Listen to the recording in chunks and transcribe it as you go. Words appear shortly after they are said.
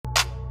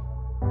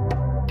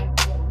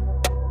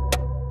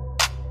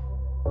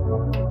Hey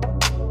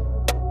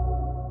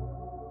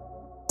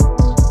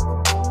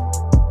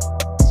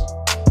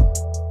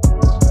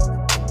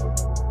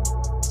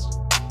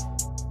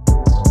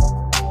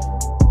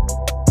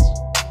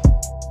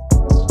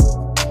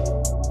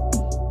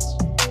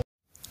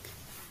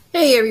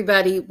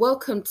everybody,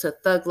 welcome to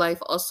Thug Life,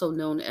 also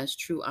known as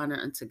True Honor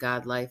Unto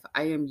God Life.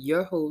 I am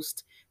your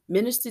host,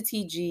 Minister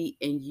TG,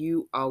 and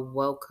you are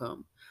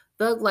welcome.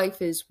 Thug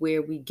Life is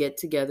where we get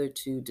together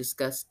to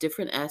discuss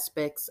different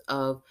aspects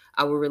of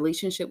our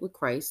relationship with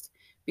Christ,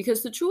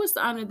 because the truest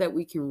honor that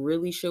we can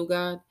really show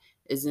God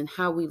is in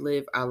how we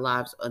live our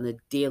lives on a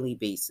daily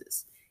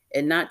basis,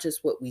 and not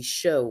just what we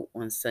show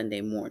on Sunday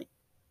morning.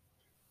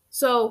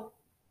 So,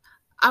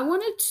 I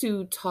wanted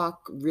to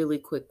talk really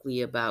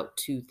quickly about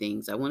two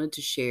things. I wanted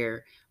to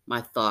share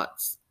my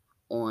thoughts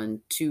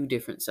on two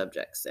different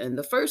subjects. And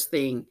the first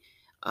thing,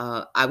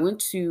 I went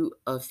to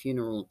a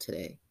funeral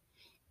today,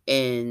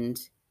 and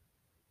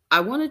I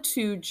wanted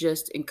to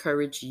just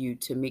encourage you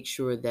to make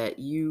sure that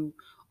you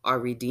are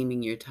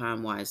redeeming your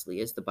time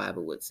wisely, as the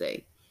Bible would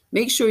say.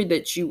 Make sure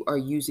that you are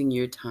using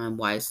your time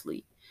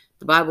wisely.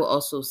 The Bible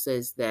also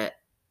says that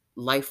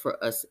life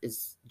for us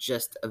is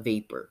just a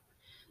vapor.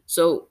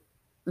 So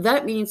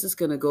that means it's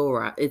going to go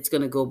around, it's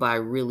going to go by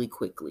really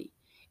quickly.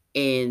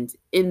 And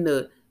in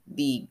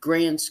the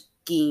grand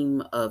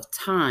scheme of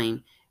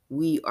time,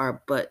 we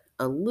are but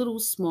a little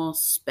small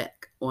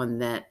speck on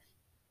that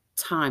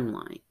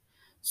timeline.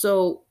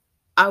 So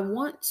I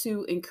want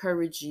to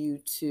encourage you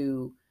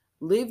to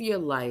live your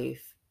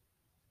life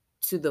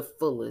to the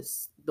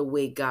fullest, the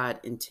way God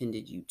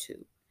intended you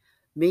to.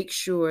 Make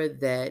sure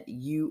that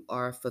you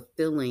are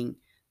fulfilling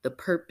the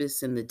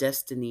purpose and the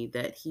destiny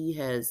that He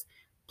has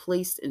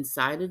placed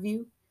inside of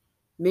you.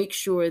 Make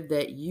sure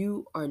that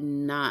you are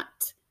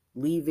not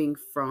leaving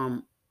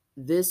from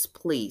this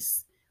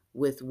place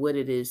with what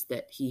it is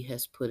that He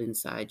has put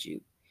inside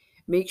you.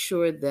 Make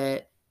sure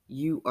that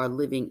you are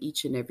living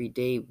each and every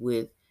day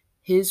with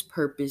His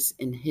purpose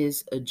and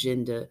His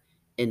agenda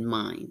in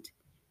mind.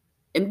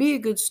 And be a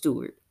good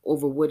steward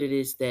over what it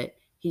is that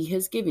He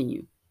has given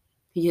you.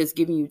 He has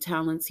given you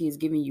talents, He has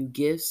given you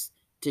gifts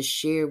to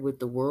share with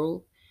the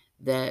world,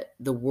 that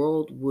the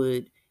world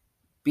would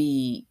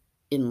be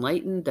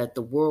enlightened, that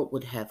the world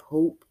would have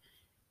hope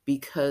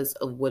because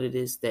of what it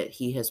is that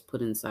He has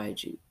put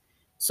inside you.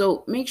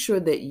 So make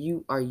sure that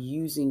you are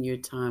using your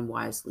time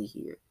wisely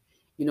here.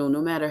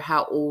 No matter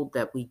how old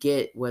that we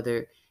get,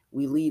 whether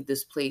we leave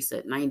this place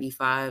at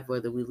 95,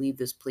 whether we leave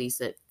this place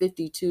at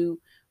 52,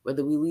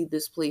 whether we leave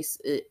this place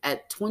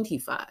at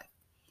 25,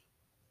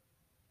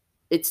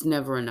 it's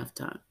never enough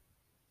time.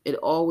 It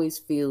always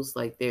feels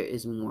like there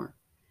is more.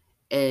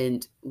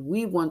 And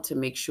we want to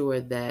make sure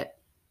that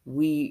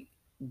we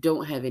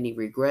don't have any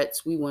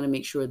regrets. We want to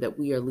make sure that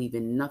we are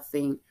leaving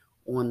nothing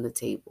on the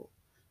table.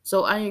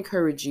 So I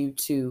encourage you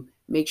to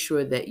make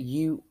sure that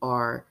you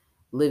are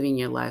living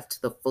your life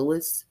to the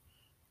fullest,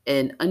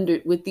 and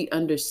with the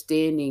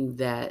understanding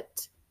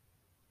that,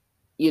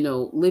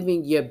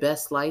 living your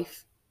best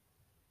life,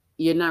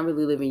 you're not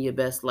really living your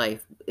best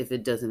life if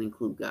it doesn't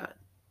include God.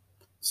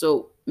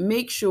 So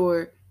make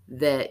sure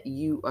that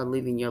you are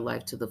living your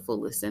life to the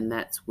fullest, and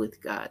that's with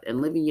God,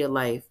 and living your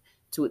life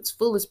to its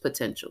fullest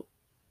potential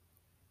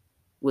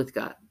with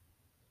God.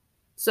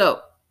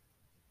 So,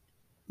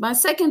 my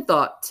second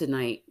thought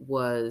tonight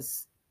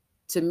was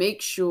to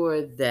make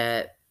sure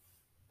that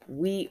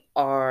we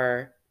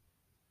are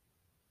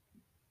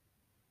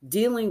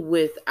dealing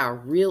with our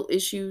real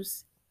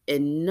issues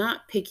and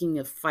not picking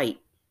a fight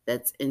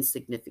that's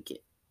insignificant.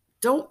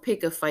 Don't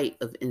pick a fight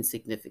of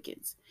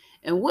insignificance.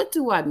 And what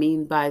do I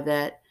mean by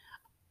that?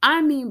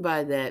 I mean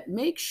by that,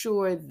 make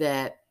sure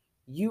that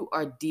you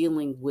are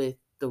dealing with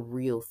the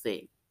real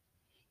thing.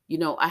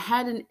 I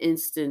had an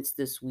instance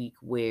this week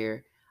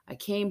where I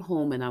came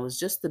home and I was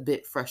just a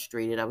bit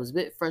frustrated. I was a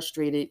bit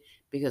frustrated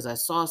because I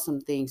saw some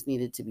things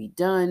needed to be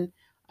done.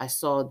 I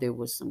saw there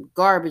was some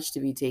garbage to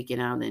be taken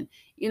out. And,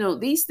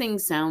 these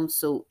things sound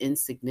so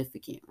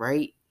insignificant,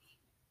 right?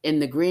 In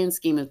the grand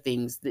scheme of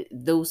things,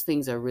 those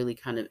things are really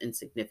kind of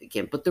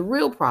insignificant. But the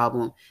real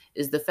problem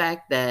is the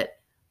fact that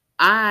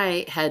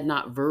I had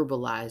not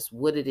verbalized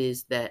what it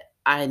is that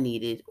I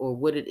needed, or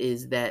what it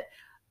is that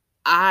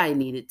I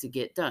needed to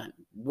get done,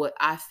 what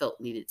I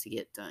felt needed to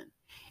get done.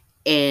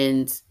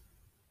 And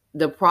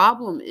the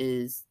problem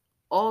is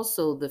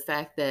also the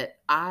fact that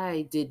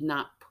I did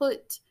not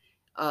put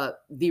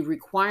the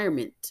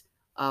requirement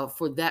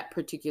for that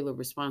particular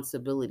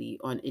responsibility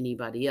on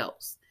anybody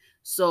else.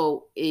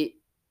 So it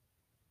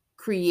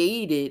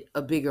created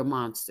a bigger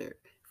monster,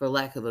 for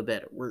lack of a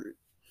better word.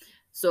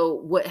 So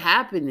what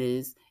happened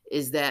is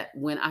that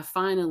when I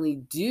finally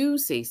do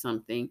say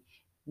something,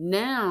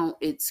 now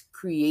it's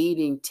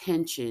creating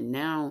tension.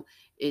 Now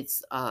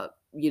it's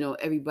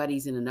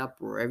everybody's in an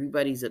uproar,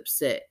 everybody's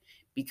upset,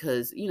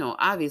 because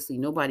obviously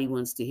nobody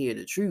wants to hear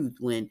the truth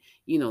when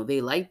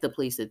they like the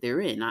place that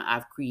they're in.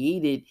 I've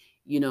created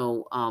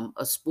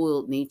a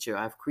spoiled nature.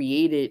 I've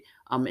created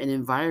an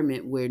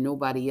environment where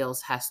nobody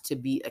else has to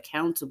be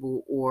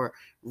accountable or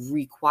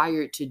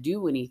required to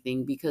do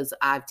anything because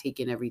I've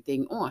taken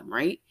everything on,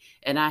 right?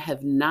 And I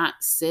have not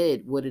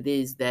said what it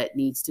is that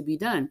needs to be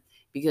done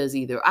because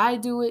either I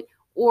do it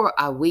or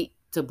I wait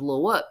to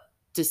blow up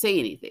to say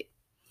anything.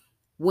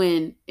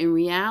 When in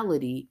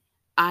reality,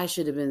 I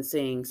should have been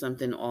saying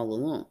something all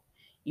along.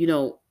 You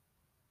know,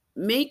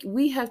 make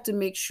we have to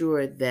make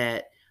sure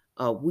that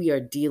we are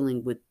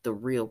dealing with the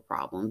real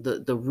problem,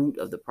 the root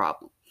of the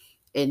problem.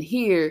 And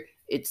here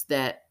it's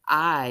that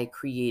I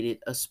created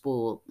a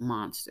spoiled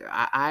monster.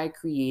 I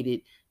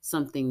created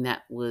something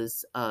that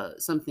was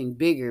something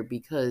bigger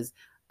because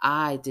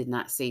I did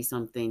not say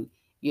something,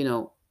 you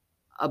know,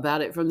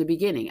 about it from the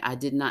beginning. I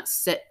did not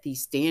set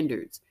these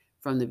standards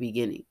from the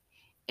beginning.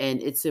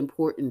 And it's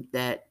important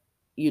that,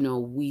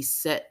 we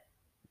set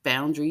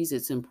boundaries.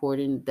 It's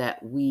important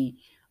that we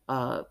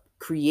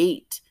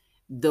create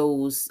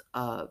those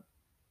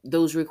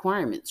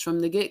requirements from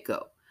the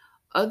get-go.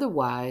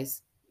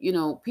 Otherwise,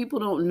 people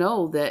don't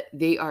know that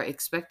they are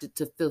expected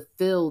to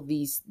fulfill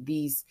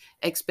these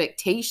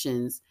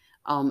expectations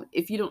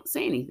if you don't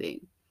say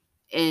anything.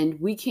 And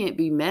we can't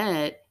be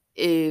mad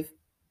if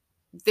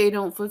they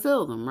don't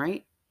fulfill them,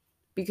 right?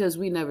 Because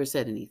we never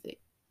said anything.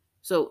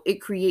 So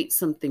it creates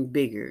something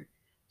bigger.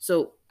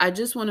 So I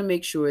just want to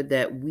make sure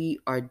that we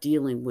are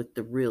dealing with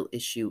the real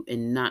issue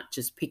and not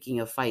just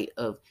picking a fight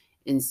of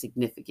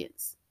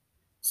insignificance.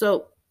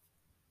 So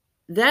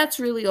that's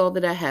really all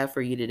that I have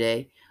for you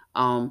today.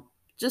 Um,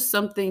 just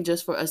something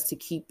just for us to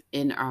keep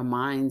in our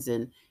minds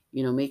and,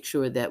 make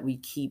sure that we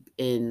keep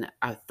in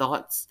our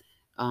thoughts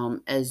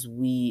as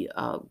we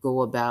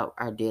go about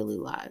our daily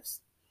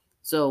lives.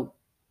 So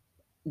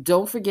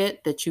don't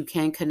forget that you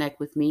can connect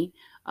with me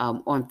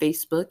on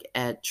Facebook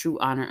at True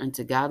Honor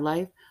Unto God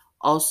Life.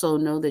 Also,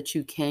 know that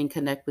you can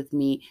connect with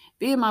me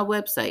via my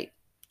website,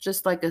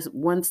 just like a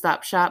one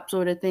stop shop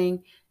sort of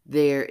thing.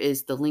 There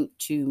is the link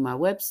to my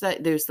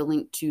website, there's the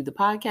link to the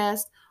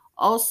podcast,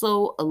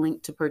 also a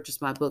link to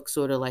purchase my book,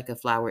 Sort of Like a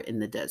Flower in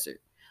the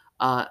Desert.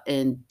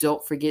 And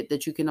don't forget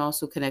that you can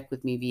also connect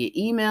with me via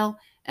email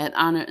at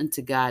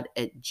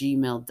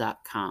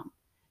honoruntogod@gmail.com.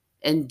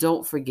 And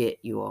don't forget,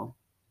 you all,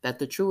 that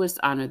the truest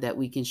honor that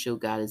we can show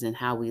God is in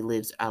how we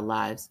live our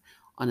lives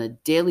on a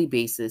daily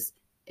basis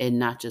and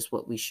not just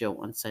what we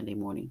show on Sunday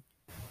morning.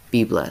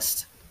 Be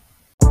blessed.